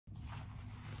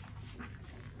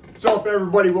What's up,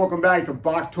 everybody? Welcome back to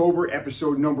Boktober,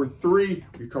 episode number 3.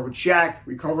 We covered Shaq,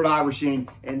 we covered Iverson,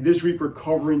 and this week we're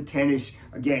covering tennis.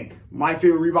 Again, my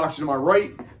favorite Reeboks to my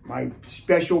right. My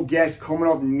special guest coming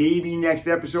up maybe next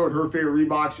episode, her favorite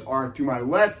Reeboks are to my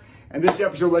left. And this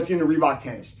episode, let's get into Reebok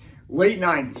Tennis. Late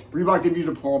 90s, Reebok debuted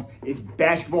the pump. It's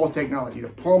basketball technology. The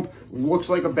pump looks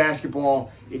like a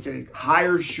basketball. It's a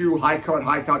higher shoe, high cut,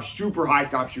 high top, super high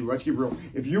top shoe. Let's get real.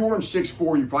 If you weren't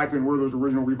 6'4", you probably couldn't wear those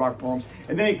original Reebok pumps.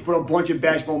 And then they put a bunch of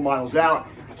basketball models out.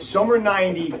 Summer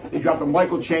 90, they dropped a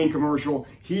Michael Chain commercial.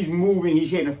 He's moving,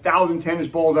 he's hitting 1,000 tennis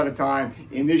balls at a time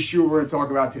in this shoe we're gonna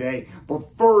talk about today.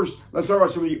 But first, let's talk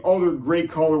about some of the other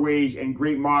great colorways and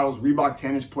great models Reebok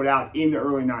Tennis put out in the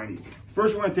early 90s.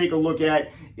 First we're gonna take a look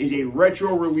at is a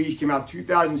retro release, came out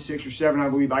 2006 or 7, I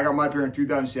believe. I got my pair in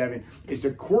 2007. It's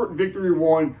the Court Victory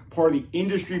 1, part of the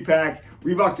Industry Pack.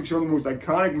 Reebok took some of the most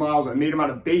iconic models and made them out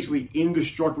of basically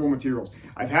indestructible materials.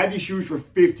 I've had these shoes for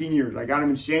 15 years. I got them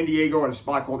in San Diego at a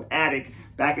spot called Attic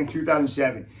back in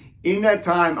 2007. In that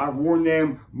time, I've worn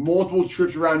them multiple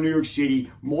trips around New York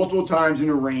City, multiple times in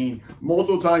the rain,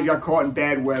 multiple times got caught in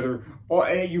bad weather.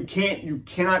 And you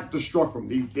cannot destruct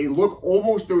them. They look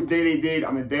almost the day they did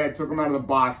on the day I took them out of the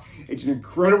box. It's an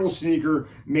incredible sneaker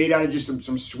made out of just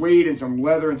some suede and some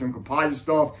leather and some composite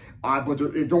stuff. But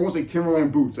they're almost like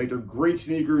Timberland boots. Like, they're great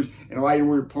sneakers and allow you to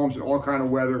wear your pumps in all kind of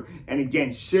weather. And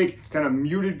again, sick, kind of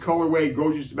muted colorway,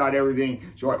 goes just about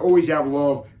everything. So I always have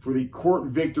love for the Court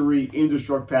Victory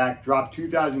Indestruct Pack. Dropped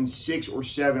 2006 or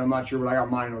 7, I'm not sure, but I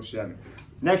got mine in 07.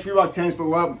 Next Reebok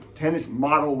tennis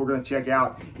model we're going to check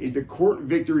out is the Court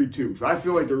Victory 2. So I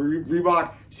feel like the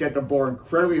Reebok set the bar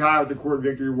incredibly high with the Court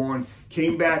Victory 1,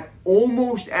 came back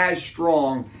almost as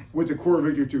strong with the Court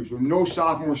Victory 2. So no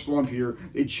sophomore slump here.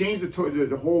 They changed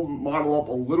the whole model up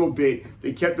a little bit.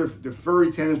 They kept the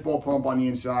furry tennis ball pump on the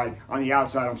inside, on the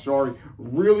outside, I'm sorry.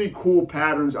 Really cool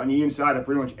patterns on the inside of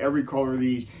pretty much every color of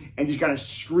these. And just kind of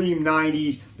scream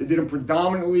 90s. They did them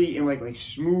predominantly in like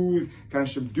smooth, kind of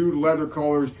subdued leather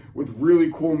colors with really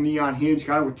cool neon hints,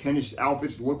 kind of what tennis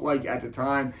outfits looked like at the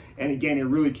time. And again, it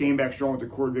really came back strong with the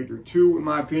Court Victory 2, in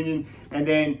my opinion. And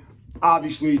then,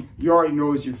 obviously, you already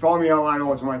know this. You follow me online,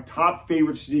 it's one of my top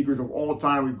favorite sneakers of all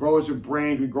time, regardless of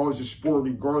brand, regardless of sport,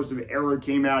 regardless of the era it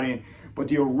came out in. But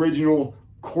the original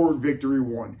Court Victory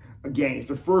 1. Again, it's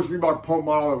the first Reebok pump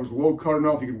model that was low cut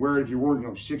enough. You could wear it if you weren't,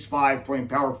 6'5", playing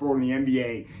power forward in the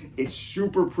NBA. It's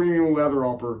super premium leather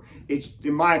upper. It's,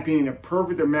 in my opinion, a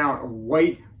perfect amount of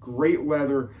white, great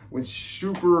leather with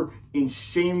super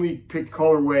insanely picked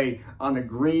colorway on the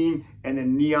green and the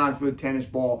neon for the tennis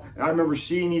ball. And I remember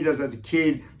seeing these as a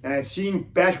kid, and I'd seen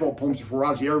basketball pumps before,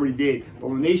 obviously everybody did, but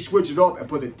when they switched it up and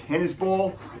put the tennis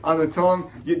ball on the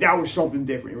tongue, that was something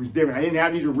different. It was different. I didn't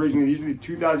have these originally. These were the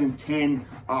 2010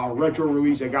 retro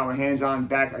release I got my hands on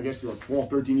back, I guess, 12,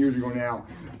 13 years ago now.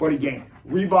 But again,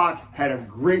 Reebok had a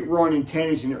great run in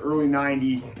tennis in the early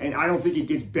 90s, and I don't think it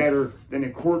gets better than the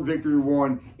Court Victory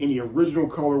 1 in the original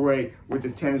colorway with the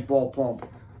tennis ball pump.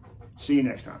 See you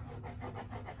next time.